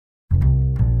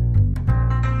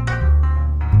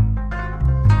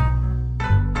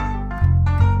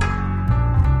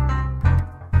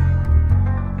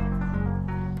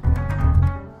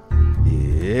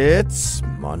It's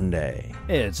Monday.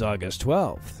 It's August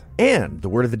 12th. And the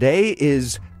word of the day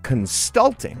is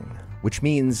consulting, which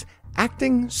means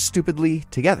acting stupidly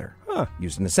together.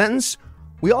 Used in a sentence,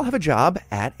 we all have a job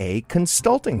at a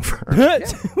consulting firm.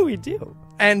 We do.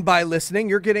 And by listening,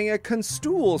 you're getting a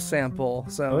constool sample.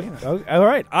 So, All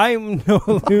right. I'm No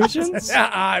Lugeons.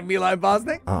 I'm Eli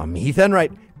Bosnick. I'm Heath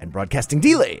Enright, and broadcasting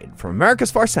delayed from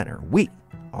America's Far Center, we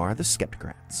are the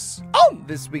Skepticrats. On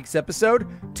this week's episode,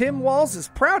 Tim Walz is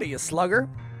proud of you, slugger.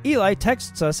 Eli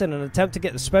texts us in an attempt to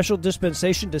get a special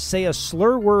dispensation to say a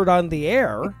slur word on the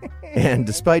air. And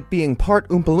despite being part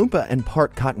oompa loompa and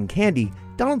part cotton candy,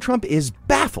 Donald Trump is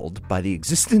baffled by the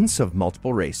existence of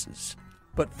multiple races.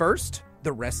 But first,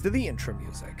 the rest of the intro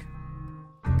music.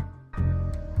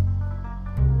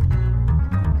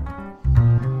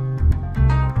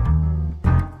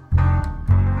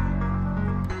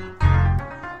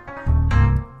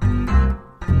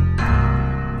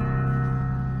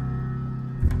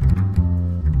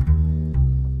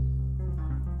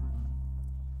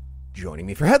 Joining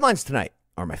me for headlines tonight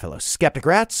are my fellow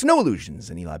Skepticrats, No Illusions,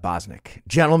 and Eli Bosnick.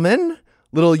 Gentlemen,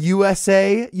 little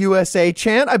USA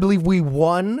chant. I believe we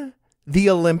won the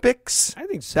Olympics. I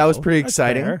think so. That was pretty That's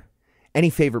exciting. fair.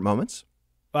 Any favorite moments?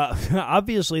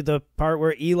 Obviously, the part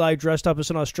where Eli dressed up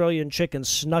as an Australian chick and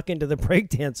snuck into the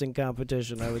breakdancing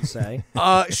competition, I would say.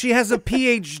 She has a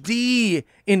PhD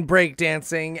in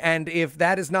breakdancing, and if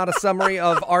that is not a summary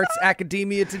of arts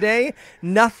academia today,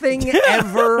 nothing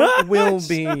ever will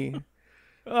be.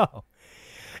 Oh.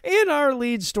 In our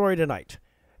lead story tonight,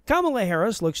 Kamala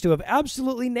Harris looks to have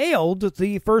absolutely nailed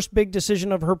the first big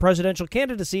decision of her presidential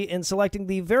candidacy in selecting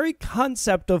the very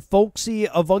concept of folksy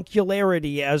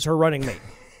avuncularity as her running mate.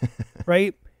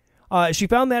 Right? She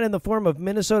found that in the form of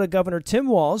Minnesota Governor Tim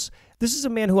Walz. This is a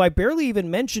man who I barely even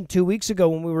mentioned 2 weeks ago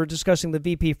when we were discussing the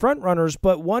VP frontrunners,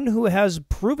 but one who has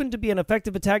proven to be an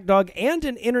effective attack dog and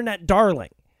an internet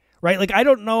darling. Right? Like, I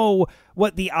don't know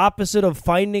what the opposite of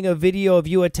finding a video of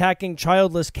you attacking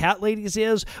childless cat ladies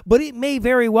is, but it may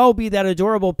very well be that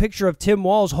adorable picture of Tim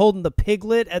Walz holding the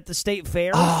piglet at the state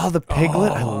fair. Oh, the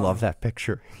piglet. I love that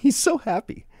picture. He's so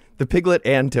happy. The piglet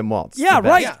and Tim Walz. Yeah, The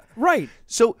best. right, Yeah. right.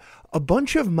 So a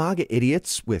bunch of MAGA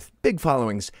idiots with big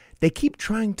followings, they keep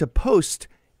trying to post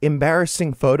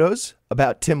embarrassing photos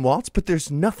about Tim Walz, but there's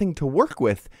nothing to work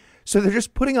with. So they're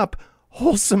just putting up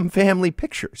wholesome family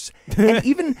pictures. And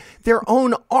even their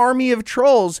own army of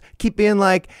trolls keep being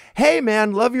like, hey,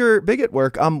 man, love your bigot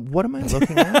work. What am I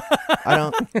looking at? I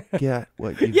don't get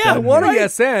what you've done What here. a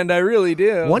yes and, I really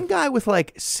do. One guy with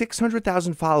like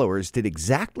 600,000 followers did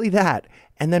exactly that.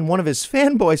 And then one of his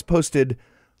fanboys posted,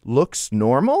 looks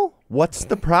normal? What's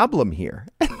the problem here?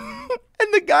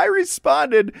 And the guy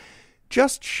responded,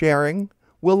 just sharing.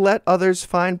 We'll let others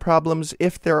find problems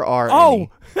if there are any.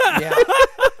 Yeah. Yeah.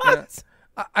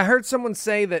 I heard someone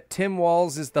say that Tim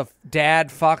Walz is the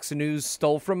dad Fox News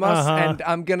stole from us, and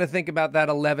I'm going to think about that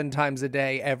 11 times a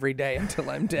day, every day until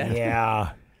I'm dead.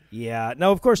 Yeah.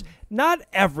 Now, of course, not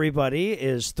everybody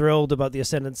is thrilled about the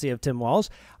ascendancy of Tim Walz.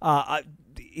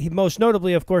 Most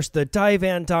notably, of course, the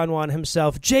Divan Don Juan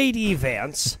himself, J.D.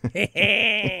 Vance.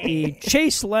 The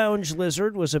Chase Lounge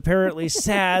Lizard was apparently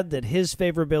sad that his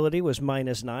favorability was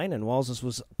 -9 and Walz's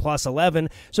was +11,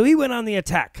 so he went on the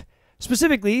attack.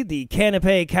 Specifically, the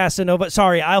Canapé Casanova.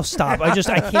 Sorry, I'll stop. I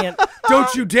can't.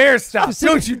 Don't you dare stop.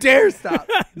 Don't you dare stop.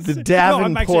 The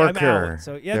I'm Davenporker. out.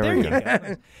 So, yeah, there you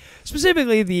go.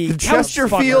 Specifically, the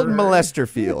Chesterfield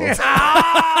Molesterfield.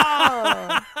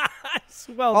 Molesterfield.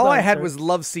 Well All done, I had sir. was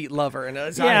Love Seat Lover, and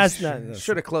I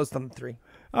should have closed on 3.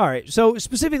 All right. So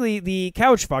specifically, the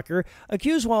couch fucker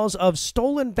accused Walz of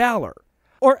stolen valor.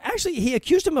 Or actually, he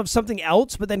accused him of something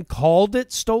else, but then called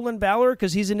it stolen valor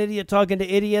because he's an idiot talking to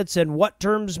idiots, and what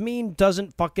terms mean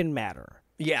doesn't fucking matter.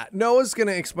 Yeah, Noah's going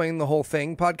to explain the whole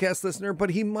thing, podcast listener, but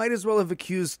he might as well have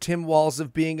accused Tim Walz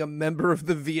of being a member of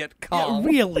the Viet Cong. Yeah,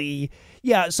 really?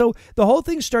 Yeah, so the whole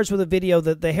thing starts with a video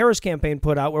that the Harris campaign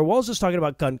put out where Walz is talking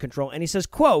about gun control, and he says,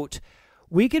 quote,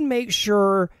 we can make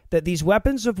sure that these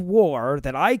weapons of war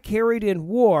that I carried in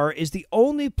war is the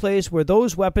only place where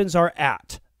those weapons are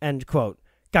at, end quote.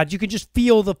 God, you can just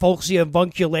feel the folksy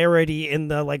avuncularity in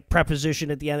the like preposition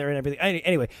at the end there and everything.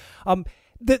 Anyway,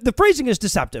 the phrasing is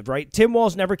deceptive, right? Tim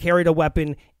Walz never carried a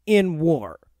weapon in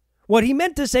war. What he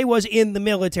meant to say was in the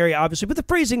military, obviously, but the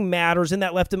phrasing matters, and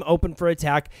that left him open for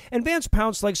attack. And Vance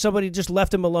pounced like somebody just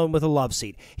left him alone with a love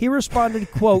seat. He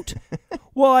responded, quote,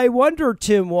 well, I wonder,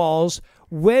 Tim Walz,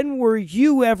 when were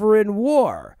you ever in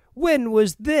war? When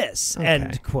was this? Okay.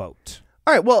 End quote.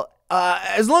 All right, well,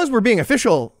 as long as we're being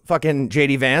official, fucking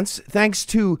J.D. Vance, thanks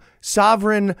to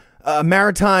sovereign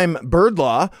maritime bird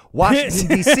law,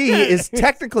 Washington, D.C. is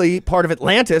technically part of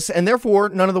Atlantis, and therefore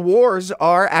none of the wars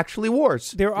are actually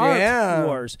wars. There are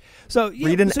wars. So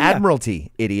Read an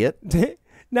Admiralty, idiot.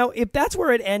 Now, if that's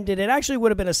where it ended, it actually would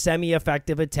have been a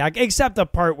semi-effective attack, except the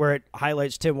part where it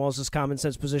highlights Tim Walz's common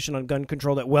sense position on gun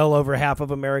control that well over half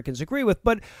of Americans agree with.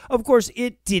 But, of course,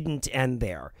 it didn't end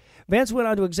there. Vance went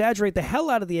on to exaggerate the hell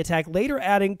out of the attack, later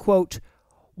adding, quote,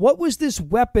 "What was this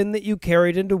weapon that you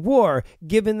carried into war,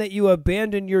 given that you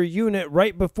abandoned your unit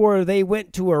right before they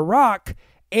went to Iraq,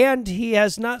 and he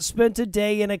has not spent a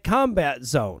day in a combat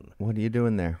zone?" What are you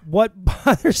doing there? What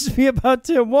bothers me about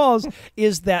Tim Walz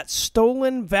is that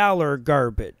stolen valor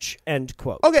garbage, end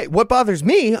quote. Okay, what bothers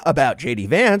me about J.D.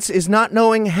 Vance is not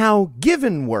knowing how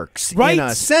given works in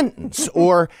a sentence,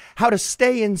 or how to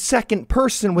stay in second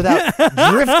person without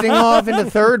drifting off into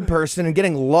third person and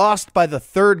getting lost by the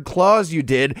third clause you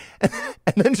did,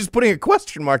 and then just putting a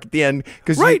question mark at the end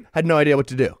because you had no idea what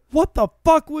to do. What the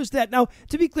fuck was that? Now,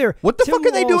 to be clear, what the fuck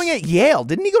are they doing at Yale?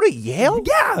 Didn't he go to Yale?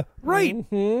 Yeah, right.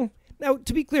 Mm-hmm. Now,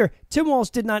 to be clear, Tim Walz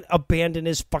did not abandon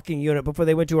his fucking unit before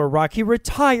they went to Iraq. He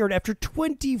retired after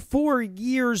 24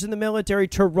 years in the military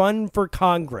to run for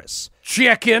Congress.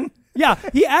 Chicken. Yeah,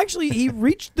 he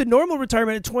reached the normal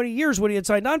retirement at 20 years when he had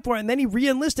signed on for it, and then he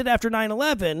re-enlisted after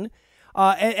 9/11.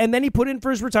 And then he put in for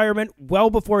his retirement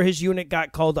well before his unit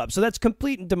got called up. So that's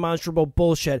complete and demonstrable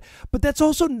bullshit. But that's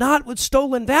also not what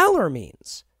stolen valor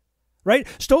means, right?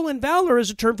 Stolen valor is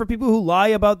a term for people who lie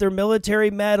about their military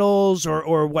medals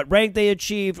or what rank they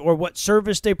achieved or what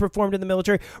service they performed in the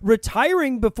military.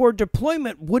 Retiring before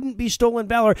deployment wouldn't be stolen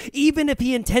valor, even if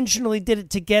he intentionally did it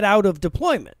to get out of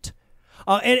deployment.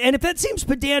 And if that seems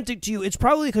pedantic to you, it's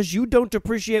probably because you don't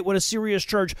appreciate what a serious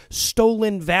charge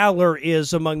stolen valor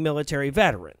is among military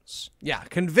veterans. Yeah,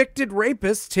 convicted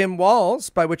rapist Tim Walz,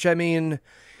 by which I mean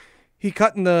he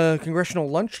cut in the congressional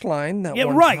lunch line that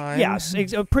one time. Yes,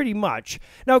 pretty much.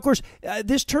 Now, of course,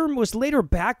 this term was later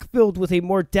backfilled with a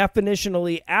more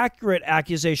definitionally accurate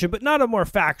accusation, but not a more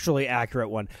factually accurate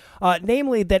one.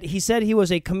 Namely, that he said he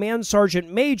was a command sergeant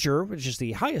major, which is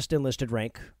the highest enlisted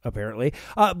rank, apparently,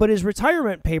 but his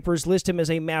retirement papers list him as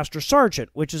a master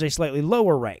sergeant, which is a slightly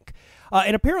lower rank.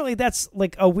 And apparently that's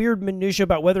like a weird minutia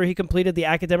about whether he completed the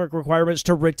academic requirements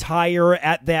to retire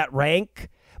at that rank.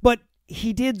 But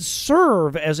he did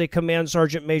serve as a command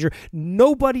sergeant major.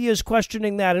 Nobody is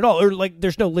questioning that at all. Or, like,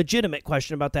 there's no legitimate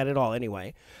question about that at all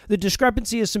anyway. The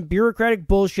discrepancy is some bureaucratic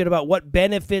bullshit about what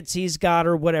benefits he's got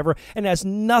or whatever, and has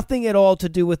nothing at all to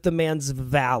do with the man's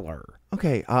valor.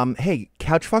 Okay, hey,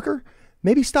 couchfucker,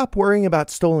 maybe stop worrying about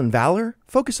stolen valor.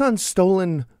 Focus on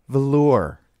stolen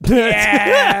velour.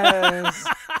 Yes!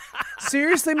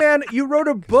 Seriously, man, you wrote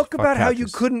a book about how you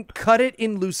couldn't cut it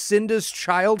in Lucinda's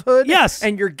childhood? Yes.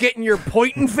 And you're getting your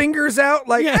pointing fingers out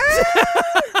like, yes.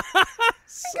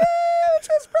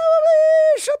 Just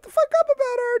probably shut the fuck up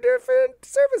about our different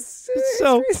services.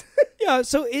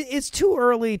 So it's too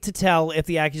early to tell if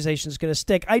the accusation is going to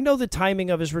stick. I know the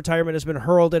timing of his retirement has been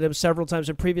hurled at him several times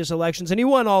in previous elections, and he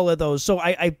won all of those. So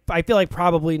I feel like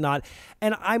probably not.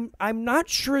 And I'm not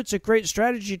sure it's a great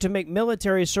strategy to make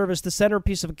military service the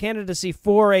centerpiece of a candidacy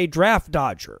for a draft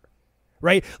dodger.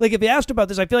 Right? Like, if you asked about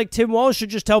this, I feel like Tim Walz should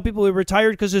just tell people he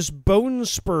retired because his bone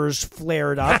spurs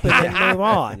flared up and then move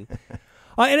on.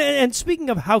 And speaking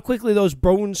of how quickly those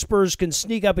bone spurs can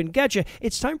sneak up and get you,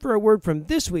 it's time for a word from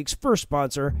this week's first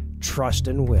sponsor, Trust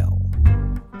and Will.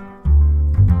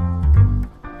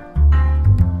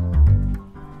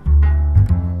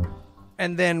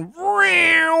 And then,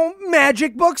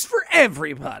 magic books for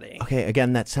everybody. Okay,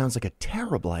 again, that sounds like a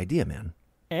terrible idea, man.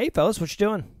 Hey, fellas, what you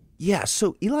doing? Yeah,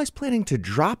 so Eli's planning to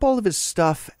drop all of his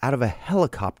stuff out of a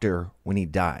helicopter when he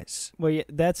dies. Well, yeah,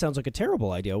 that sounds like a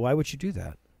terrible idea. Why would you do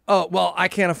that? Oh, well, I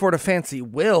can't afford a fancy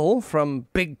will from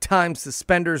big-time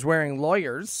suspenders-wearing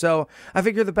lawyers, so I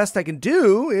figure the best I can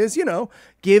do is,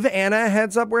 give Anna a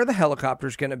heads up where the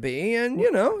helicopter's going to be, and,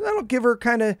 that'll give her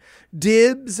kind of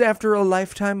dibs after a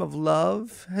lifetime of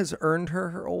love has earned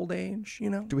her old age,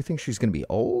 Do we think she's going to be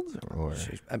old? Or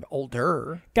I'm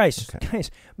older. Guys,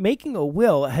 making a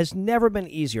will has never been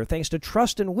easier thanks to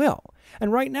Trust and Will.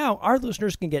 And right now, our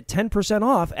listeners can get 10%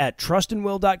 off at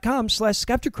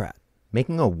trustandwill.com/Skepticrat.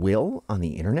 Making a will on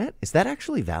the internet? Is that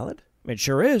actually valid? It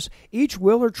sure is. Each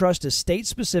will or trust is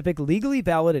state-specific, legally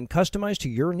valid, and customized to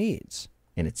your needs.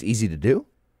 And it's easy to do?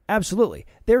 Absolutely.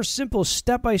 Their simple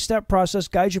step-by-step process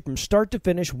guides you from start to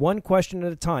finish, one question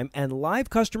at a time, and live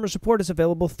customer support is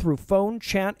available through phone,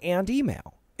 chat, and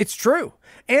email. It's true.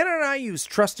 Anna and I used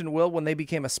Trust and Will when they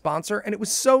became a sponsor, and it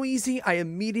was so easy, I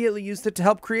immediately used it to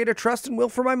help create a Trust and Will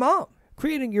for my mom.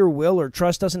 Creating your will or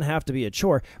trust doesn't have to be a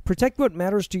chore. Protect what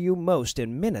matters to you most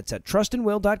in minutes at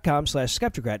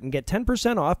trustandwill.com/Skepticrat and get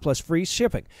 10% off plus free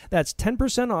shipping. That's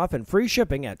 10% off and free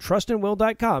shipping at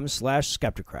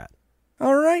trustandwill.com/Skepticrat.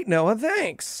 All right, Noah,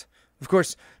 thanks. Of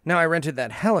course, now I rented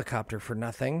that helicopter for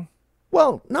nothing.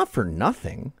 Well, not for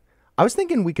nothing. I was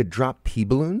thinking we could drop pee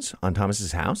balloons on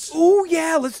Thomas's house. Oh,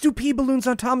 yeah, let's do pee balloons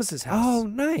on Thomas's house. Oh,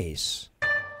 nice.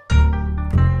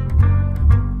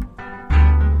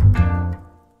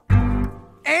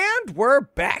 And we're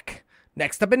back.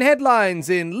 Next up in headlines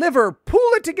in Liverpool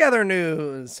It Together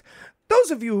news.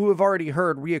 Those of you who have already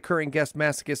heard reoccurring guest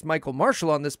masochist Michael Marshall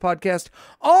on this podcast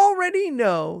already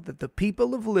know that the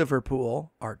people of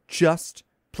Liverpool are just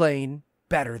plain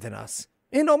better than us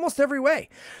in almost every way.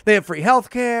 They have free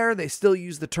healthcare, they still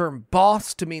use the term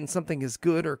boss to mean something is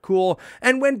good or cool,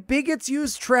 and when bigots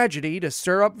use tragedy to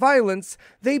stir up violence,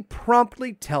 they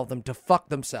promptly tell them to fuck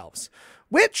themselves.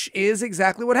 Which is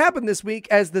exactly what happened this week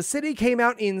as the city came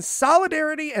out in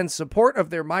solidarity and support of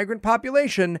their migrant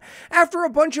population after a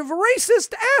bunch of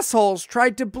racist assholes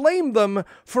tried to blame them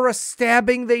for a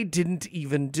stabbing they didn't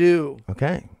even do.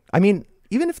 Okay. I mean,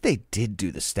 even if they did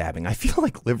do the stabbing, I feel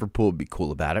like Liverpool would be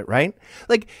cool about it, right?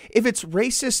 Like, if it's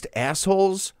racist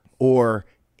assholes or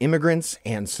immigrants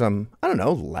and some, I don't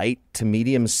know, light to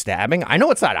medium stabbing, I know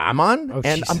what side I'm on, and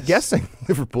Jesus. I'm guessing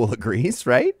Liverpool agrees,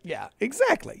 right? Yeah,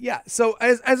 exactly. Yeah. So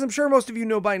as I'm sure most of you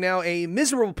know by now, a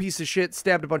miserable piece of shit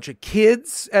stabbed a bunch of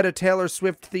kids at a Taylor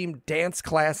Swift themed dance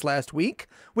class last week,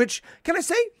 which, can I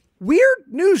say, weird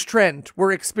news trend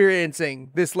we're experiencing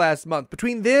this last month.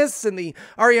 Between this and the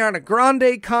Ariana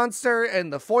Grande concert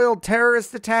and the foiled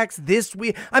terrorist attacks this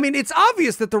week, I mean, it's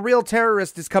obvious that the real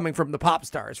terrorist is coming from the pop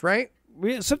stars, right?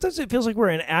 Sometimes it feels like we're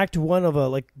in Act 1 of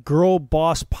a girl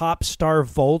boss pop star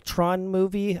Voltron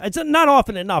movie. It's not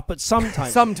often enough, but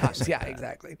sometimes. Sometimes, yeah,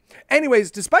 exactly.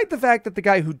 Anyways, despite the fact that the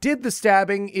guy who did the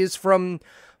stabbing is from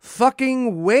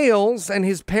fucking Wales and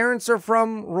his parents are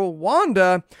from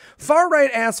Rwanda,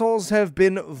 far-right assholes have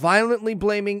been violently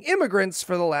blaming immigrants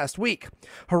for the last week,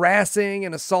 harassing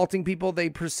and assaulting people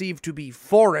they perceive to be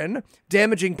foreign,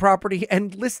 damaging property,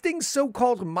 and listing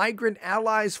so-called migrant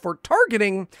allies for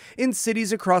targeting in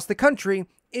cities across the country,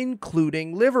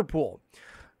 including Liverpool.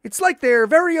 It's like their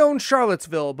very own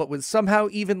Charlottesville, but with somehow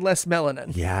even less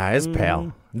melanin. Yeah, it's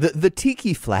pale. The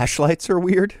tiki flashlights are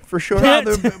weird, for sure. Well,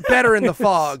 they're better in the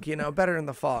fog, better in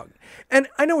the fog. And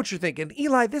I know what you're thinking.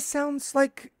 Eli, this sounds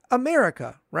like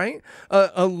America, right?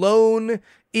 A lone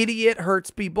idiot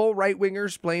hurts people.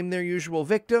 Right-wingers blame their usual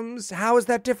victims. How is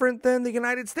that different than the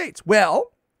United States?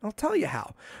 Well, I'll tell you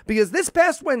how. Because this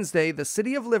past Wednesday, the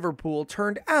city of Liverpool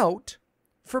turned out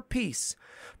for peace,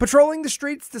 patrolling the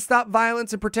streets to stop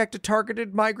violence and protect a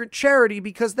targeted migrant charity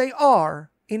because they are,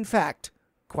 in fact,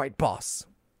 quite boss.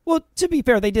 Well, to be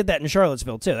fair, they did that in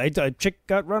Charlottesville, too. A chick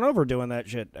got run over doing that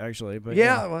shit, actually. But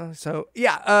Yeah, well, so,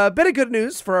 a bit of good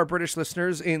news for our British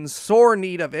listeners in sore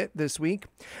need of it this week.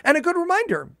 And a good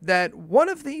reminder that one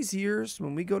of these years,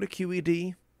 when we go to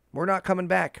QED, we're not coming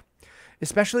back.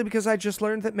 Especially because I just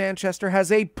learned that Manchester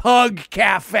has a pug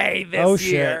cafe this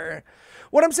year. Shit.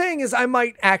 What I'm saying is I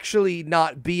might actually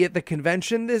not be at the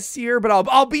convention this year, but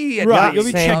I'll be at right. You'll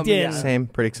be checked in. Same.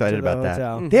 Pretty excited about that.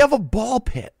 Hotel. They have a ball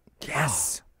pit.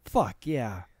 Yes. Fuck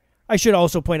yeah. I should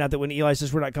also point out that when Eli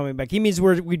says we're not coming back, he means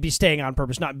we'd be staying on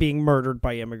purpose, not being murdered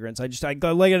by immigrants. I like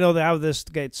to know how this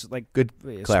gets good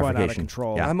spun out of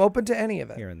control. Yeah. I'm open to any of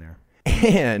it. Here and there.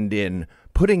 And in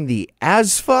putting the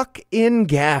as fuck in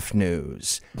gaff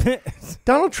news,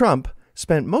 Donald Trump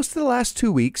spent most of the last 2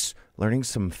 weeks learning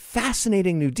some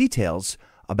fascinating new details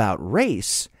about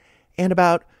race and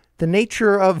about the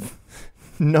nature of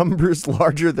numbers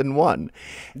larger than one.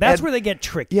 That's where they get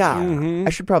tricky. Yeah.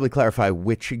 I should probably clarify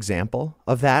which example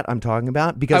of that I'm talking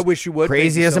about, because I wish you would.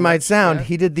 crazy as it might sound,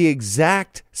 he did the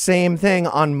exact same thing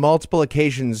on multiple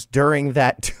occasions during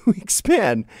that 2-week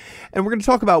span. And we're going to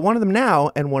talk about one of them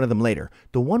now and one of them later.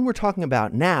 The one we're talking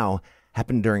about now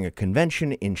happened during a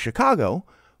convention in Chicago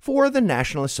for the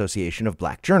National Association of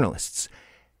Black Journalists.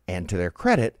 And to their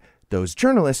credit, those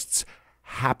journalists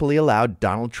happily allowed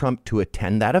Donald Trump to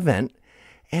attend that event,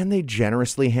 and they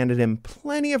generously handed him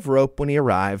plenty of rope when he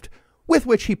arrived, with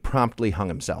which he promptly hung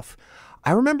himself.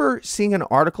 I remember seeing an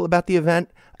article about the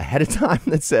event ahead of time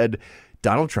that said,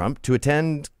 Donald Trump to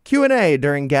attend Q&A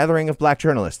during gathering of black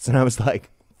journalists. And I was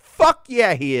like, fuck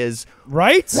yeah, he is.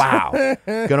 Right? Wow.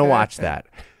 Gonna watch that.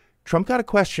 Trump got a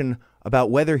question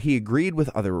about whether he agreed with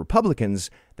other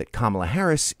Republicans that Kamala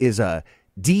Harris is a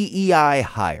DEI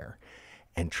hire.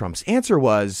 And Trump's answer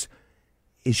was,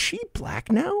 is she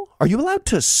black now? Are you allowed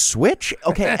to switch?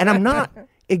 Okay, and I'm not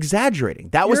exaggerating.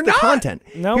 That was the content.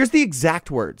 Nope. Here's the exact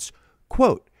words.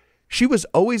 quote, she was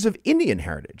always of Indian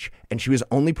heritage, and she was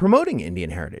only promoting Indian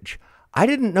heritage. I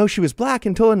didn't know she was black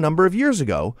until a number of years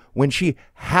ago when she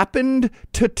happened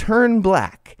to turn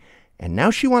black. And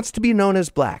now she wants to be known as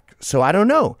black. So I don't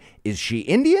know. Is she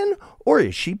Indian or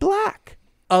is she black?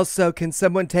 Also, can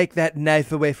someone take that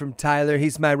knife away from Tyler?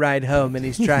 He's my ride home, and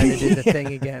he's trying to do the thing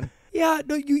again. Yeah,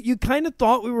 no, you kind of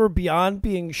thought we were beyond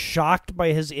being shocked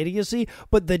by his idiocy,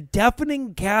 but the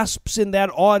deafening gasps in that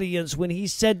audience when he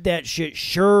said that shit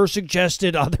sure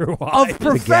suggested otherwise. Of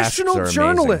professional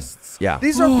journalists. Yeah.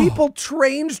 These are people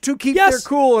trained to keep Yes. their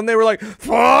cool, and they were like,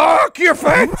 fuck your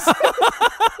face.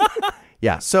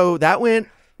 Yeah, so that went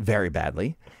very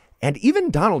badly. And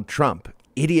even Donald Trump,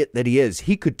 idiot that he is,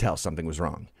 he could tell something was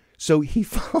wrong. So he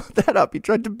followed that up. He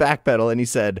tried to backpedal and he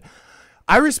said,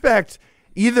 I respect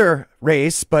either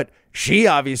race, but she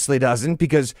obviously doesn't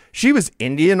because she was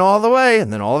Indian all the way.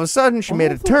 And then all of a sudden she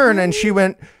made a turn and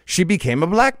she became a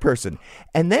black person.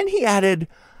 And then he added,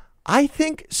 I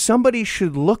think somebody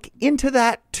should look into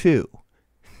that too.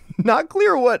 Not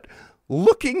clear what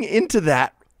looking into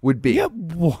that would be. Yeah,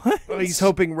 what? Well, he's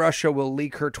hoping Russia will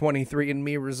leak her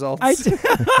 23andMe results.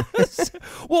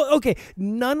 Well, okay,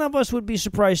 none of us would be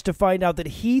surprised to find out that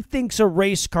he thinks a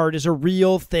race card is a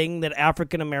real thing that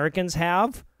African Americans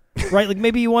have, right? Like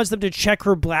maybe he wants them to check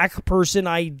her black person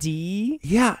ID.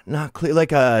 Yeah, not clear.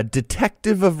 Like a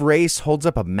detective of race holds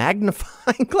up a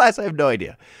magnifying glass. I have no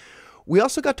idea. We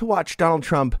also got to watch Donald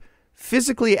Trump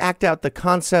physically act out the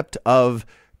concept of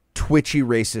twitchy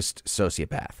racist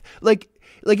sociopath.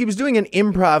 Like he was doing an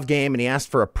improv game and he asked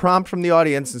for a prompt from the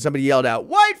audience and somebody yelled out,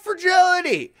 white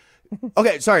fragility.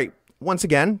 Okay, sorry. Once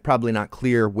again, probably not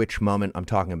clear which moment I'm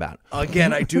talking about.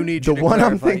 Again, I do need you The to one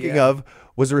I'm clarify, thinking of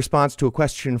was a response to a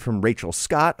question from Rachel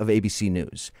Scott of ABC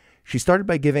News. She started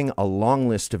by giving a long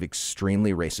list of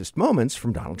extremely racist moments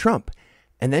from Donald Trump.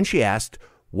 And then she asked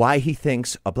why he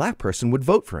thinks a black person would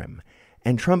vote for him.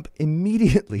 And Trump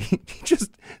immediately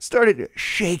just started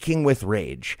shaking with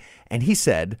rage. And he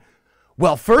said,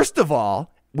 well, first of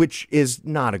all, which is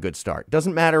not a good start.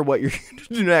 Doesn't matter what you're going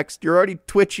to do next. You're already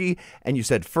twitchy. And you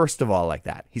said, first of all, like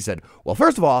that. He said, well,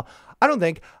 first of all, I don't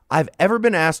think I've ever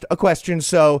been asked a question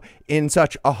in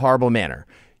such a horrible manner.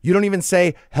 You don't even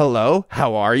say, hello,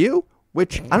 how are you?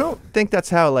 Which I don't think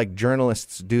that's how like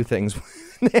journalists do things.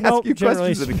 They ask you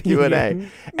questions in a Q&A.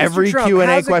 Every Trump, Q&A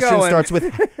how's it question going? starts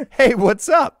with, hey, what's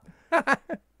up?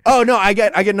 Oh, no, I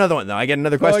get another one, though. I get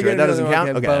another question. Right? That doesn't count?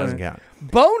 Okay, that doesn't count.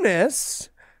 Bonus,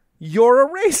 you're a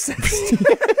racist.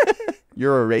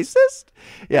 You're a racist?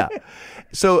 Yeah.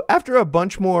 So after a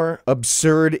bunch more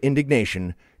absurd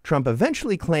indignation, Trump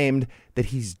eventually claimed that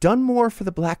he's done more for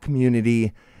the black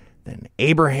community than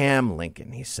Abraham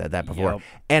Lincoln. He said that before. Yep.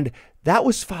 And that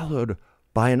was followed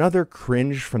by another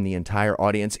cringe from the entire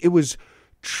audience. It was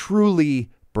truly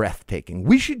breathtaking.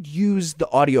 We should use the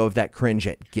audio of that cringe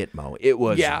at Gitmo. It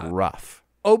was rough.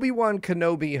 Obi-Wan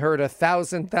Kenobi heard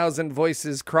 1,000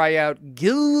 voices cry out,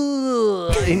 "Gil!"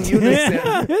 in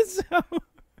unison.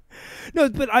 No,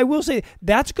 but I will say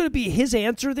that's going to be his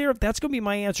answer there. That's going to be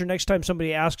my answer next time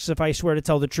somebody asks if I swear to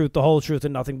tell the truth, the whole truth,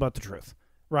 and nothing but the truth.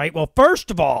 Right? Well,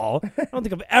 first of all, I don't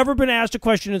think I've ever been asked a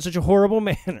question in such a horrible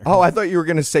manner. Oh, I thought you were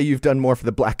going to say you've done more for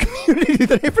the black community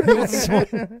than Abraham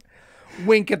Lincoln.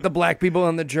 Wink at the black people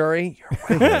on the jury.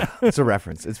 You're right. It's a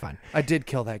reference. It's fine. I did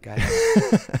kill that guy.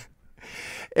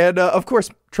 And, of course,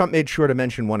 Trump made sure to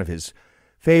mention one of his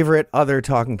favorite other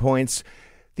talking points,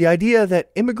 the idea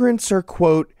that immigrants are,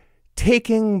 quote,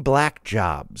 taking black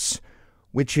jobs,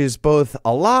 which is both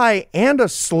a lie and a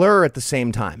slur at the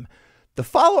same time. The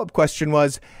follow-up question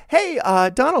was, hey,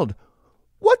 Donald,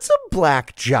 what's a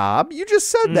black job? You just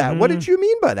said that. What did you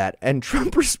mean by that? And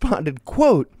Trump responded,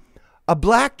 quote, a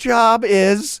black job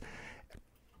is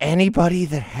anybody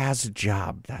that has a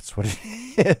job. That's what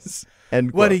it is.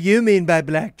 End quote. What do you mean by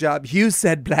black job? You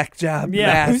said black job.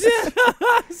 Yeah.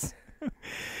 Mass.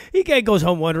 He goes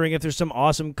home wondering if there's some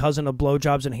awesome cousin of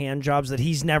blowjobs and hand jobs that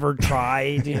he's never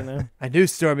tried, you know. I knew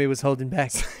Stormy was holding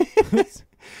back.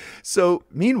 So,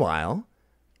 meanwhile,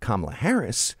 Kamala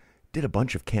Harris did a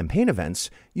bunch of campaign events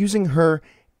using her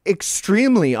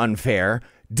extremely unfair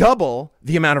double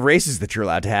the amount of races that you're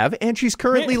allowed to have, and she's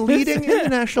currently leading in the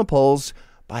national polls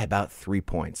by about 3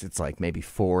 points. It's like maybe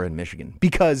 4 in Michigan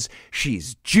because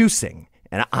she's juicing,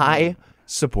 and I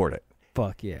support it.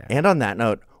 Fuck yeah. And on that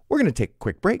note, we're going to take a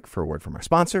quick break for a word from our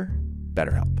sponsor,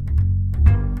 BetterHelp.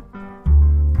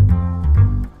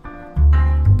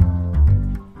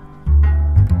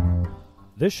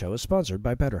 This show is sponsored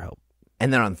by BetterHelp.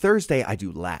 And then on Thursday, I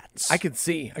do lats. I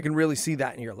can really see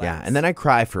that in your lats. Yeah, and then I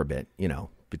cry for a bit,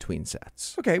 between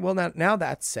sets. Okay, well, now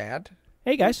that's sad.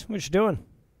 Hey, guys, what you doing?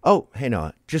 Oh, hey,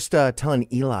 Noah, just telling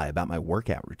Eli about my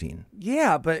workout routine.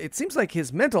 Yeah, but it seems like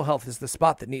his mental health is the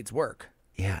spot that needs work.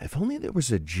 Yeah, if only there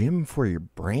was a gym for your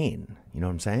brain. You know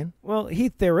what I'm saying? Well,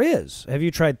 Heath, there is. Have you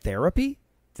tried therapy?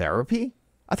 Therapy?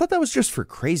 I thought that was just for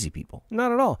crazy people.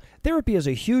 Not at all. Therapy is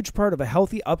a huge part of a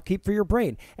healthy upkeep for your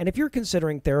brain. And if you're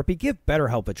considering therapy, give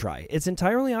BetterHelp a try. It's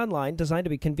entirely online, designed to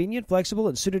be convenient, flexible,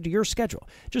 and suited to your schedule.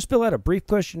 Just fill out a brief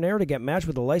questionnaire to get matched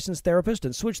with a licensed therapist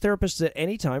and switch therapists at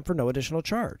any time for no additional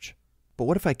charge. But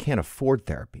what if I can't afford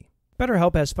therapy?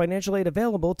 BetterHelp has financial aid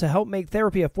available to help make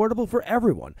therapy affordable for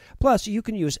everyone. Plus, you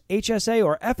can use HSA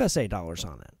or FSA dollars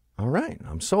on it. All right,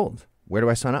 I'm sold. Where do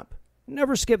I sign up?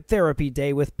 Never skip therapy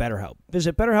day with BetterHelp.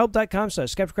 Visit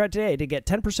BetterHelp.com/SkepticratNews today to get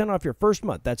 10% off your first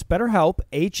month. That's BetterHelp,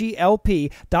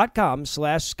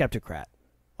 HELP.com/SkepticratNews.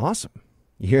 Awesome.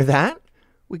 You hear that?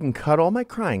 We can cut all my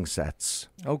crying sets.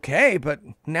 Okay, but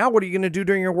now what are you going to do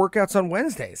during your workouts on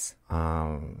Wednesdays?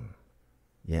 Yeah.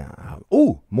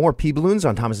 More pee balloons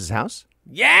on Thomas's house?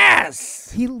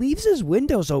 Yes! He leaves his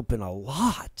windows open a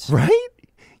lot. Right?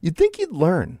 You'd think you'd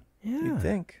learn. Yeah. You'd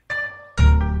think.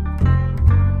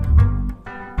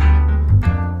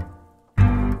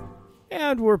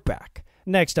 And we're back.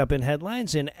 Next up in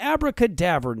headlines in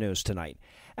abracadaver news tonight.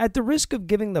 At the risk of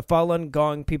giving the Falun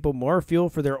Gong people more fuel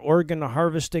for their organ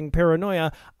harvesting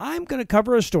paranoia, I'm going to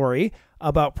cover a story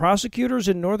about prosecutors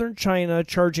in northern China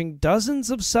charging dozens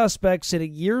of suspects in a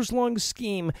years-long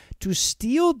scheme to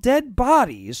steal dead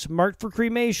bodies marked for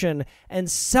cremation and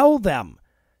sell them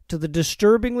to the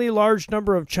disturbingly large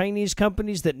number of Chinese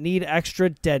companies that need extra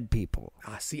dead people.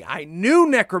 See, I knew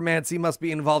necromancy must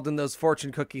be involved in those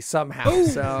fortune cookies somehow,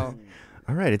 so...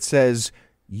 All right, it says,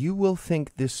 you will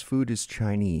think this food is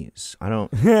Chinese. I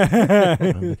don't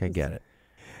think I get it.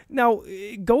 Now,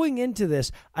 going into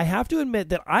this, I have to admit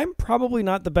that I'm probably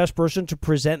not the best person to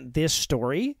present this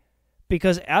story,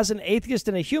 because as an atheist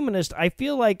and a humanist, I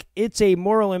feel like it's a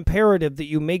moral imperative that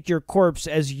you make your corpse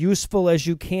as useful as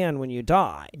you can when you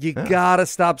die. You gotta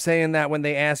stop saying that when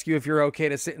they ask you if you're okay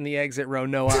to sit in the exit row,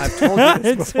 Noah. I've told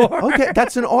you this before. Okay,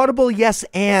 that's an audible yes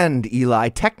and, Eli.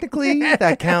 Technically,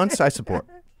 that counts. I support.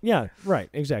 Yeah, right,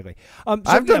 exactly.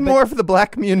 I've done more for the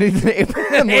black community than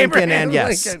Abraham Lincoln, and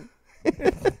yes.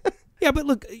 Yeah, but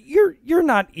look, you're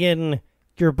not in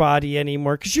your body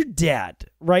anymore because you're dead,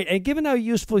 right? And given how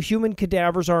useful human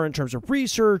cadavers are in terms of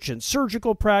research and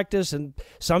surgical practice and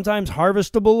sometimes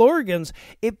harvestable organs,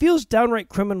 it feels downright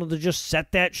criminal to just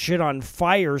set that shit on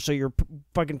fire so your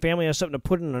fucking family has something to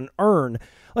put in an urn.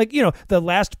 Like, you know, the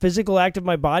last physical act of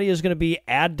my body is going to be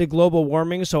add to global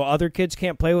warming so other kids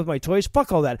can't play with my toys.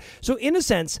 Fuck all that. So in a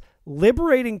sense,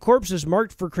 liberating corpses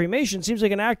marked for cremation seems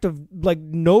like an act of like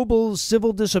noble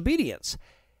civil disobedience.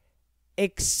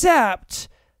 Except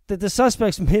that the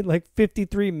suspects made like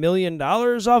 $53 million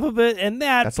off of it, and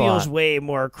that feels way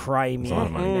more crimey. That's a lot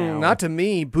of money now. Not to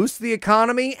me. Boost the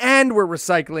economy, and we're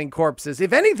recycling corpses.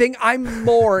 If anything, I'm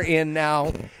more in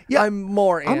now. Yeah, I'm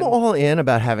more in. I'm all in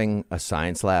about having a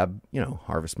science lab,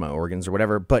 harvest my organs or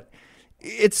whatever, but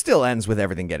it still ends with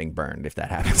everything getting burned if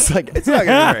that happens. Like, it's not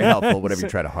going to be very helpful, whatever you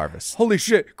try to harvest. Holy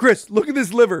shit. Chris, look at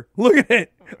this liver. Look at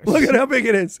it. Look at how big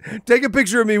it is. Take a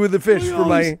picture of me with the fish for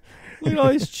my... Look at all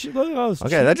these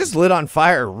Okay, that just lit on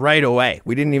fire right away.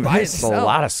 We didn't even... There's a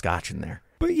lot of scotch in there.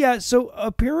 But yeah, so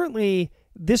apparently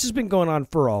this has been going on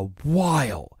for a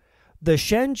while. The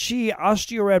Shenqi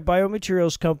Osteorad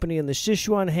Biomaterials Company and the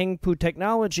Sichuan Hengpu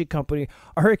Technology Company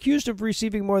are accused of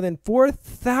receiving more than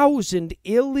 4,000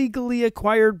 illegally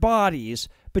acquired bodies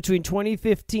between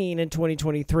 2015 and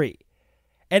 2023.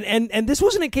 And this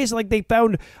wasn't a case like they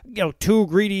found, two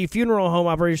greedy funeral home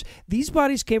operators. These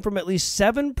bodies came from at least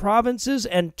 7 provinces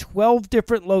and 12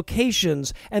 different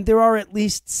locations, and there are at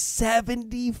least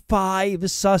 75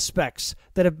 suspects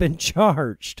that have been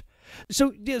charged.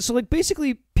 So like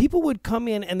basically people would come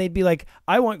in and they'd be like,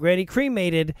 I want Granny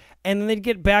cremated, and then they'd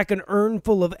get back an urn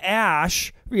full of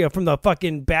ash, from the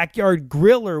fucking backyard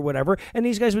grill or whatever, and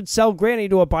these guys would sell Granny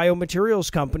to a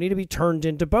biomaterials company to be turned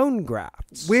into bone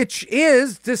grafts. Which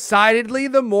is decidedly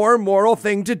the more moral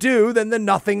thing to do than the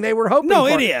nothing they were hoping for. No,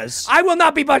 it is. I will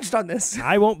not be budged on this.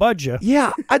 I won't budge you.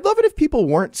 Yeah, I'd love it if people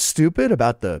weren't stupid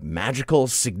about the magical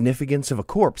significance of a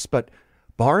corpse, but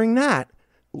barring that,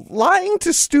 lying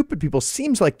to stupid people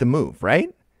seems like the move, right?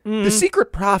 The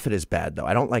secret profit is bad, though.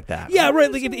 I don't like that. Yeah,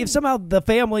 right. Like if somehow the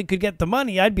family could get the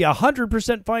money, I'd be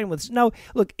 100% fine with. Now,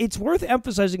 look, it's worth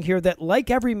emphasizing here that,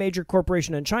 like every major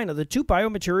corporation in China, the two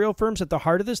biomaterial firms at the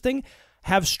heart of this thing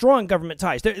have strong government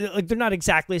ties. They're not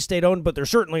exactly state-owned, but they're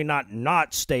certainly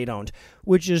not state-owned,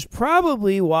 which is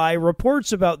probably why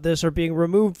reports about this are being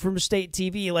removed from state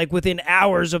TV, like within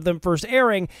hours of them first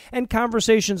airing, and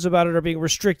conversations about it are being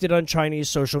restricted on Chinese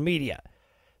social media.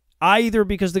 Either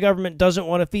because the government doesn't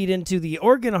want to feed into the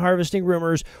organ harvesting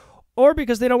rumors, or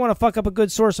because they don't want to fuck up a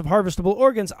good source of harvestable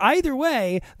organs. Either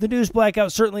way, the news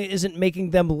blackout certainly isn't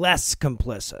making them less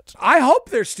complicit. I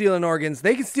hope they're stealing organs.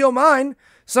 They can steal mine.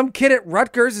 Some kid at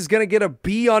Rutgers is going to get a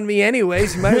B on me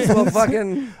anyways. You might as well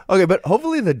fucking... Okay, but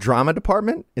hopefully the drama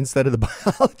department instead of the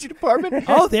biology department.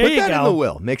 Oh, there Put you that go. in the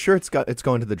will. Make sure it's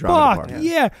going to the drama department.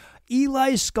 Yeah.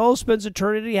 Eli's skull spends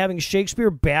eternity having Shakespeare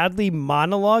badly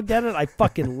monologued at it. I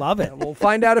fucking love it. We'll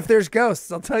find out if there's ghosts.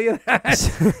 I'll tell you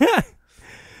that.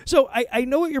 So I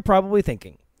know what you're probably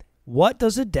thinking. What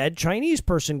does a dead Chinese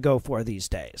person go for these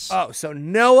days? Oh, so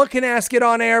Noah can ask it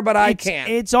on air, but I can't.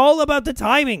 It's all about the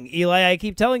timing, Eli. I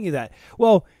keep telling you that.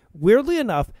 Well, weirdly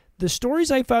enough, the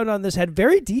stories I found on this had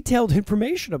very detailed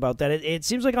information about that. It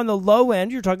seems like on the low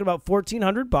end, you're talking about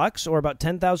 $1,400 or about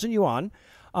 10,000 yuan.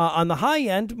 On the high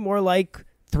end, more like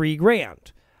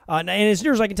 $3,000. And as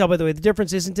near as I can tell, by the way, the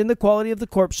difference isn't in the quality of the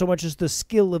corpse so much as the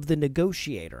skill of the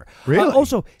negotiator. Really?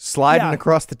 Also, sliding yeah.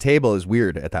 across the table is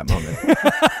weird at that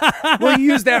moment. We'll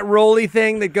use that rolly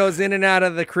thing that goes in and out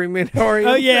of the crematorium.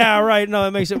 Oh, yeah, right. No,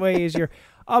 it makes it way easier.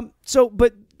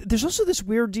 But there's also this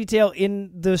weird detail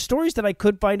in the stories that I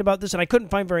could find about this, and I couldn't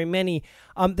find very many.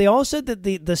 They all said that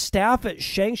the staff at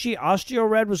Shaanxi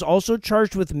Osteored was also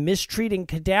charged with mistreating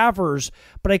cadavers,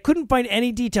 but I couldn't find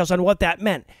any details on what that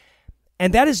meant.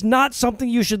 And that is not something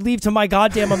you should leave to my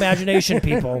goddamn imagination,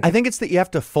 people. I think it's that you have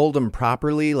to fold them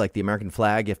properly, like the American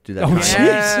flag. You have to do that. Oh, kind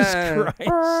of-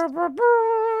 Jesus Christ.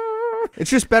 It's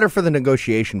just better for the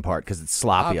negotiation part because it's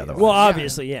sloppy otherwise. Well,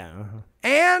 obviously, yeah.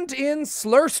 And in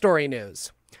slur story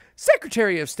news,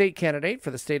 Secretary of State candidate for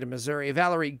the state of Missouri,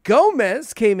 Valerie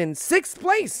Gomez, came in 6th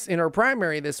place in her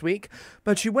primary this week,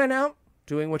 but she went out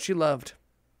doing what she loved,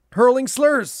 hurling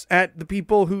slurs at the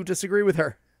people who disagree with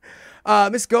her.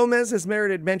 Miss Gomez has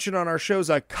merited mention on our shows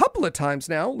a couple of times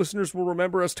now. Listeners will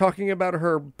remember us talking about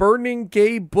her burning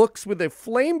gay books with a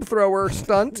flamethrower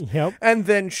stunt Yep. and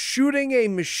then shooting a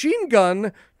machine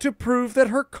gun to prove that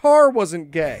her car wasn't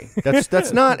gay.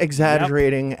 That's not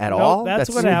exaggerating at all.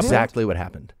 that's what happened. Exactly what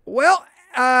happened. Well,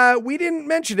 we didn't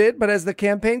mention it, but as the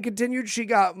campaign continued, she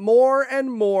got more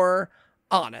and more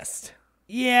honest.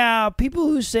 Yeah, people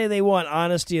who say they want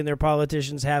honesty in their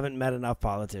politicians haven't met enough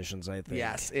politicians, I think.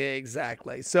 Yes,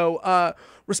 exactly. So,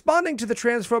 responding to the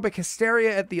transphobic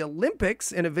hysteria at the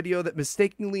Olympics in a video that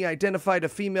mistakenly identified a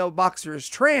female boxer as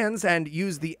trans and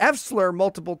used the F slur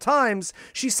multiple times,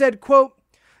 she said, quote,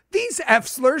 "These F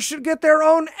slurs should get their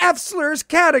own F slurs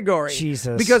category.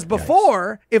 Jesus. Because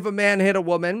before, if a man hit a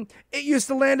woman, it used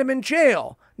to land him in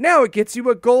jail. Now it gets you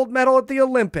a gold medal at the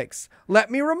Olympics.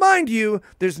 Let me remind you,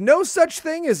 there's no such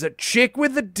thing as a chick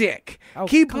with a dick. Oh,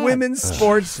 Keep God. women's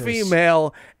sports Jesus.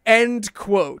 female." End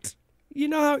quote. You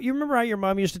know you remember how your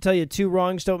mom used to tell you 2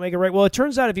 wrongs don't make a right? Well, it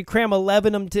turns out if you cram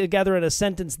 11 of them together in a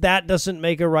sentence, that doesn't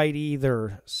make a right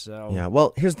either. So Yeah,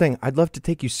 well, here's the thing. I'd love to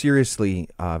take you seriously,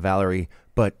 Valerie,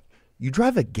 but you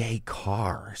drive a gay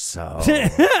car, so...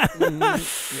 Yeah.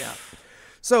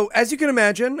 So, as you can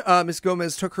imagine, Ms.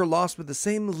 Gomez took her loss with the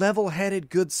same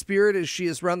level-headed good spirit as she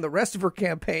has run the rest of her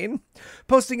campaign,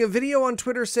 posting a video on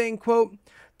Twitter saying, quote,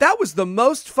 "That was the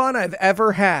most fun I've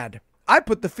ever had. I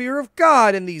put the fear of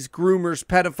God in these groomers,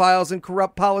 pedophiles, and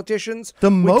corrupt politicians.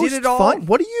 The We most did it all. fun?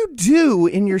 What do you do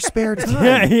in your spare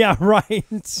time? yeah,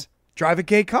 right. Drive a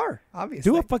gay car, obviously.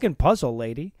 Do a fucking puzzle,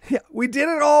 lady. Yeah, we did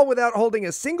it all without holding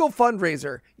a single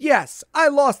fundraiser. Yes, I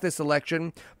lost this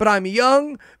election, but I'm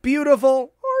young,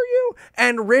 beautiful, are you?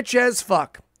 And rich as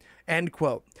fuck." End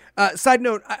quote. Side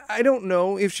note, I don't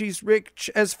know if she's rich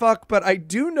as fuck, but I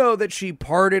do know that she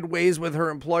parted ways with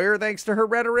her employer thanks to her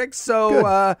rhetoric.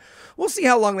 So we'll see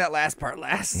how long that last part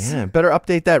lasts. Yeah, better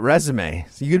update that resume.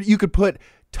 So you could put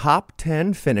top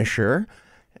 10 finisher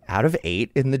out of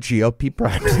 8 in the GOP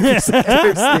primary for Secretary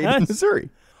of State in Missouri.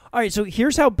 All right, so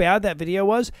here's how bad that video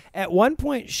was. At one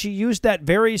point, she used that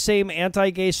very same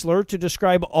anti-gay slur to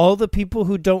describe all the people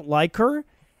who don't like her,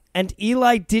 and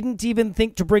Eli didn't even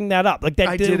think to bring that up. Like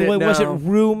that wasn't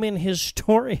room in his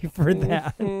story for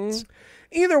that.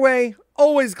 Either way,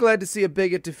 always glad to see a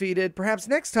bigot defeated. Perhaps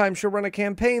next time she'll run a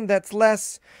campaign that's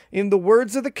less, in the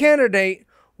words of the candidate,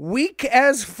 weak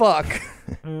as fuck.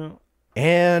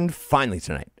 And finally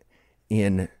tonight,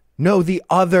 in No, the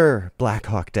other Black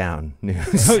Hawk Down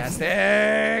news.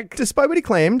 Despite what he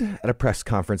claimed at a press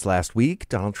conference last week,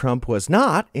 Donald Trump was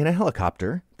not in a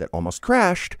helicopter that almost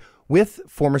crashed with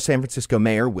former San Francisco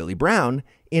Mayor Willie Brown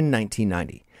in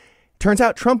 1990. Turns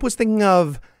out Trump was thinking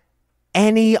of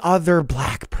any other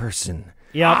black person.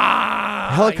 Yep.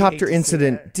 A helicopter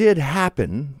incident did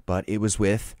happen, but it was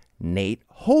with Nate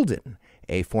Holden,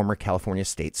 a former California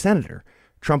state senator.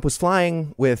 Trump was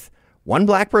flying with one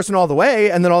black person all the way,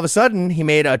 and then all of a sudden he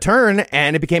made a turn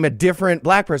and it became a different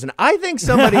black person. I think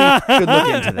somebody should look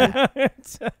into that.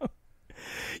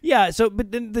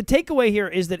 But the takeaway here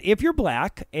is that if you're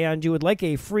black and you would like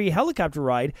a free helicopter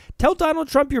ride, tell Donald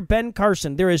Trump you're Ben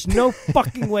Carson. There is no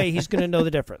fucking way he's going to know the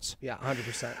difference. Yeah,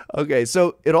 100%. Okay,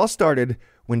 so it all started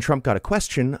when Trump got a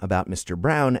question about Mr.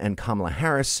 Brown and Kamala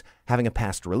Harris having a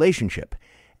past relationship.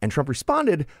 And Trump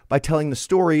responded by telling the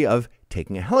story of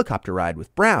taking a helicopter ride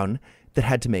with Brown that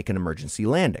had to make an emergency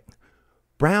landing.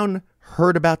 Brown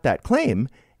heard about that claim,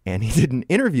 and he did an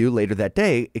interview later that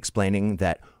day explaining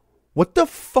that, what the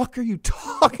fuck are you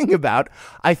talking about?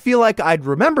 I feel like I'd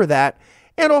remember that,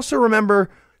 and also remember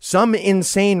some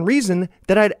insane reason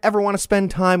that I'd ever want to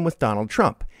spend time with Donald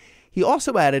Trump. He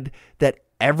also added that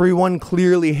everyone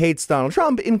clearly hates Donald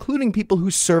Trump, including people who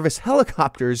service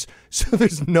helicopters, so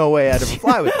there's no way I'd ever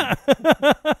fly with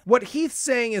him. What Heath's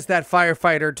saying is that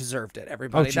firefighter deserved it,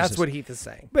 everybody. Oh, That's Jesus. what Heath is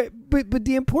saying. But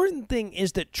the important thing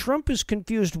is that Trump has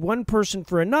confused one person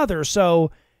for another,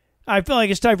 so I feel like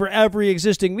it's time for every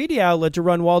existing media outlet to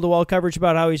run wall-to-wall coverage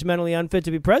about how he's mentally unfit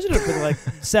to be president for like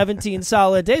 17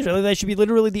 solid days. Really, that should be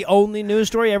literally the only news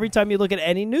story every time you look at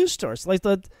any news source. So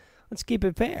let's keep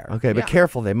it fair. Okay, but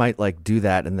careful. They might do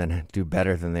that and then do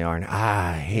better than they are. And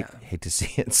I hate to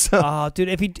see it. So, dude,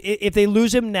 if they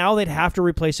lose him now, they'd have to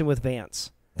replace him with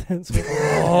Vance. And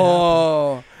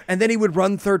then he would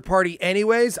run third party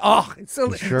anyways. This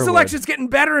election's getting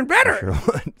better and better. Sure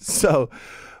would. So,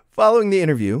 following the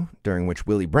interview, during which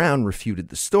Willie Brown refuted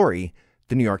the story,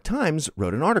 the New York Times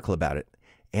wrote an article about it.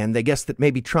 And they guessed that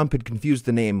maybe Trump had confused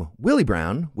the name Willie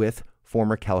Brown with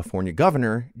former California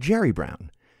Governor Jerry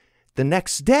Brown. The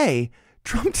next day,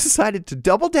 Trump decided to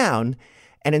double down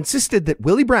and insisted that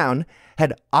Willie Brown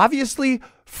had obviously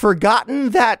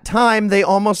forgotten that time they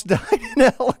almost died in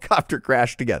a helicopter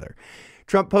crash together.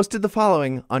 Trump posted the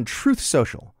following on Truth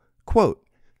Social, quote,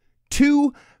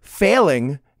 "Two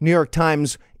failing New York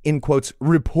Times, in quotes,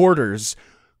 reporters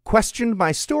questioned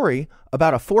my story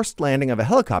about a forced landing of a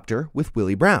helicopter with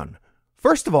Willie Brown.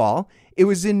 First of all, it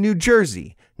was in New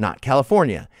Jersey, not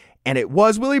California. And it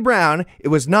was Willie Brown. It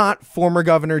was not former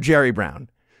Governor Jerry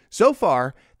Brown. So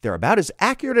far, they're about as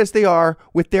accurate as they are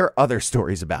with their other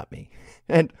stories about me."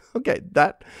 And okay,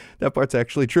 that part's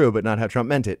actually true, but not how Trump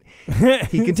meant it.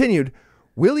 He continued,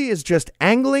 "Willie is just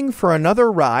angling for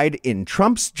another ride in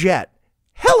Trump's jet.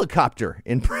 Helicopter,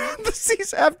 in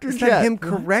parentheses after Is jet." that him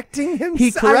correcting himself?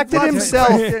 He corrected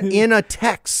himself in a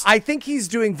text. I think he's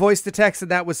doing voice to text,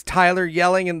 and that was Tyler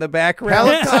yelling in the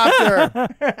background. Helicopter.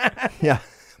 Yeah.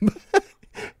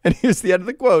 And here's the end of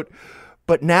the quote.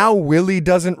 "But now Willie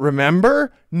doesn't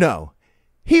remember? No,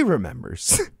 he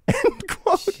remembers." End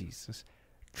quote. Jesus.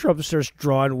 Trump starts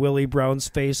drawing Willie Brown's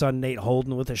face on Nate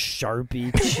Holden with a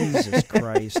Sharpie. Jesus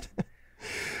Christ.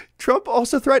 Trump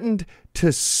also threatened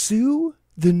to sue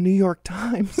the New York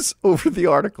Times over the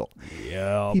article.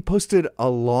 Yeah. He posted a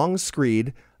long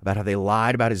screed about how they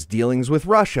lied about his dealings with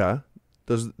Russia.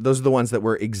 Those are the ones that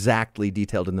were exactly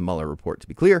detailed in the Mueller report, to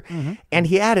be clear. Mm-hmm. And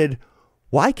he added,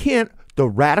 "Why can't the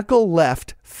radical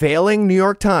left failing New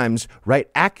York Times write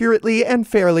accurately and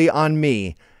fairly on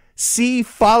me? See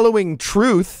following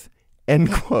truth,"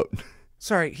 end quote.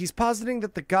 Sorry, he's positing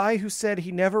that the guy who said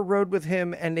he never rode with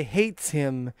him and hates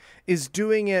him is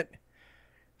doing it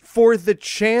for the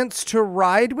chance to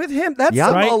ride with him? That's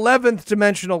some 11th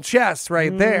dimensional chess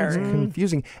right there. It's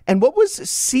confusing. And what was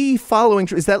see following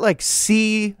truth? Is that like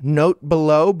see note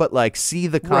below, but like see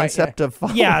the concept of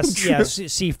following truth?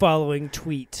 Yes. See following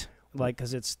tweet. Like,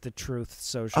 because it's the truth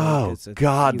social. Oh,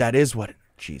 God, that is what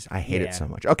jeez, I hate it so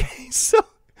much. Okay, so,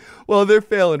 well, they're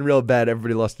failing real bad.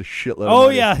 Everybody lost a shitload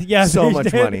of money. Yeah. So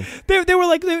much money. They were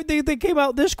like, they came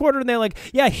out this quarter and they're like,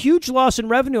 yeah, huge loss in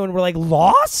revenue. And we're like,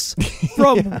 loss?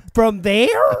 From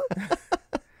there?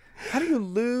 How do you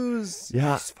lose?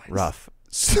 Yeah, rough.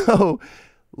 So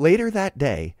later that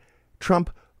day, Trump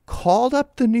called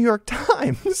up the New York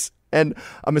Times, and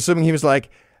I'm assuming he was like,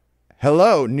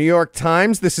 "Hello, New York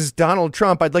Times. This is Donald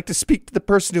Trump. I'd like to speak to the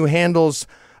person who handles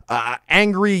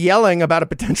angry yelling about a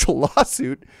potential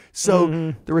lawsuit."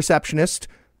 So the receptionist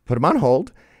put him on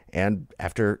hold, and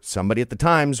after somebody at the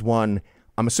Times won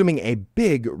I'm assuming a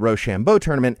big Rochambeau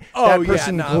tournament, Oh, that yeah,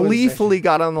 person no, I wouldn't say- gleefully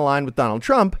got on the line with Donald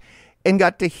Trump and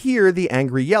got to hear the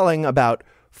angry yelling about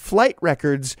flight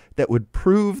records that would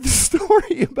prove the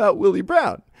story about Willie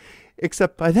Brown.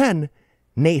 Except by then,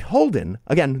 Nate Holden,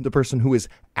 again, the person who was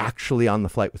actually on the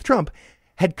flight with Trump,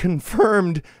 had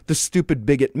confirmed the stupid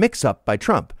bigot mix-up by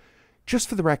Trump. Just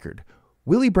for the record,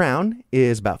 Willie Brown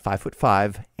is about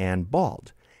 5'5" and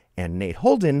bald, and Nate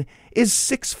Holden is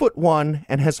 6'1"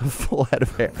 and has a full head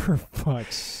of hair. For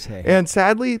fuck's sake. And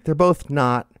sadly, they're both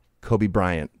not Kobe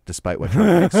Bryant, despite what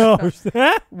Trump thinks.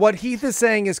 What Heath is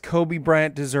saying is Kobe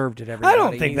Bryant deserved it, everybody. I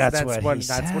don't think that's what he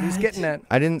That's what he's said. getting at.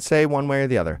 I didn't say one way or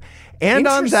the other. And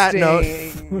on that note,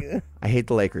 Interesting. I hate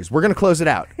the Lakers. We're going to close it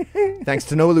out. Thanks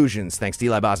to No Illusions. Thanks to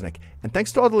Eli Bosnick. And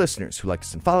thanks to all the listeners who like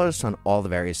us and follow us on all the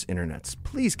various internets.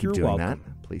 Please keep You're doing welcome.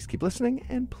 that. Please keep listening.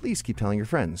 And please keep telling your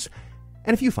friends.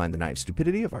 And if you find the naive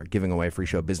stupidity of our giving away free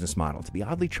show business model to be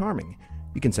oddly charming,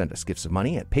 you can send us gifts of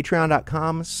money at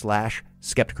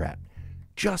patreon.com/Skepticrat.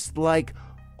 Just like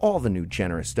all the new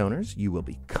generous donors, you will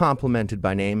be complimented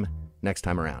by name next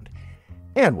time around.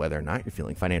 And whether or not you're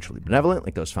feeling financially benevolent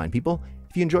like those fine people,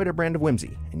 if you enjoyed our brand of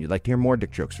whimsy and you'd like to hear more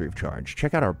dick jokes free of charge,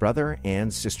 check out our brother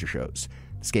and sister shows,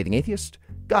 The Scathing Atheist,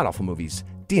 GodAwfulMovies,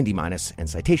 D&D Minus, and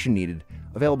Citation Needed,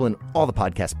 available in all the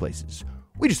podcast places.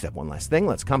 We just have one last thing.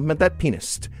 Let's compliment that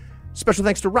penis. Special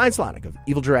thanks to Ryan Slotnick of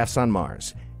Evil Giraffes on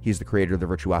Mars. He's the creator of the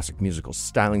virtuosic musical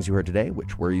stylings you heard today,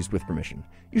 which were used with permission.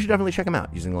 You should definitely check him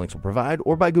out using the links we'll provide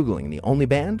or by Googling the only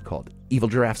band called Evil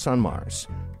Giraffes on Mars.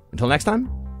 Until next time,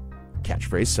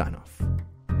 catchphrase sign off.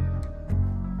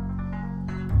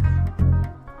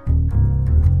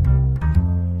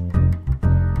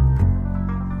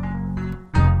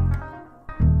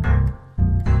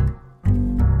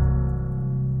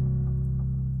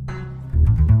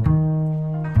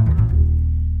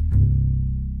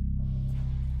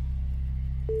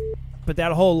 But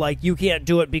that whole, like, you can't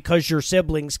do it because your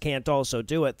siblings can't also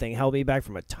do it thing held me back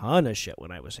from a ton of shit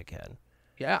when I was a kid.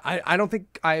 Yeah, I don't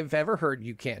think I've ever heard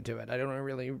you can't do it. I don't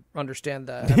really understand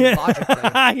the logically.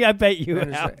 I bet you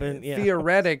haven't. Yeah.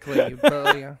 Theoretically,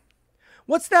 but yeah.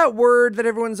 What's that word that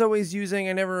everyone's always using?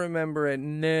 I never remember it.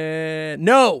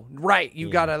 No, right.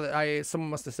 You gotta. Someone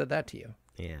must have said that to you.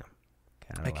 Yeah.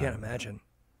 I can't imagine.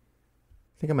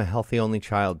 I think I'm a healthy only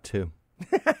child, too.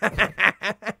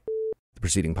 The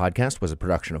preceding podcast was a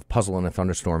production of Puzzle in a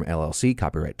Thunderstorm, LLC,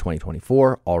 copyright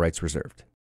 2024, all rights reserved.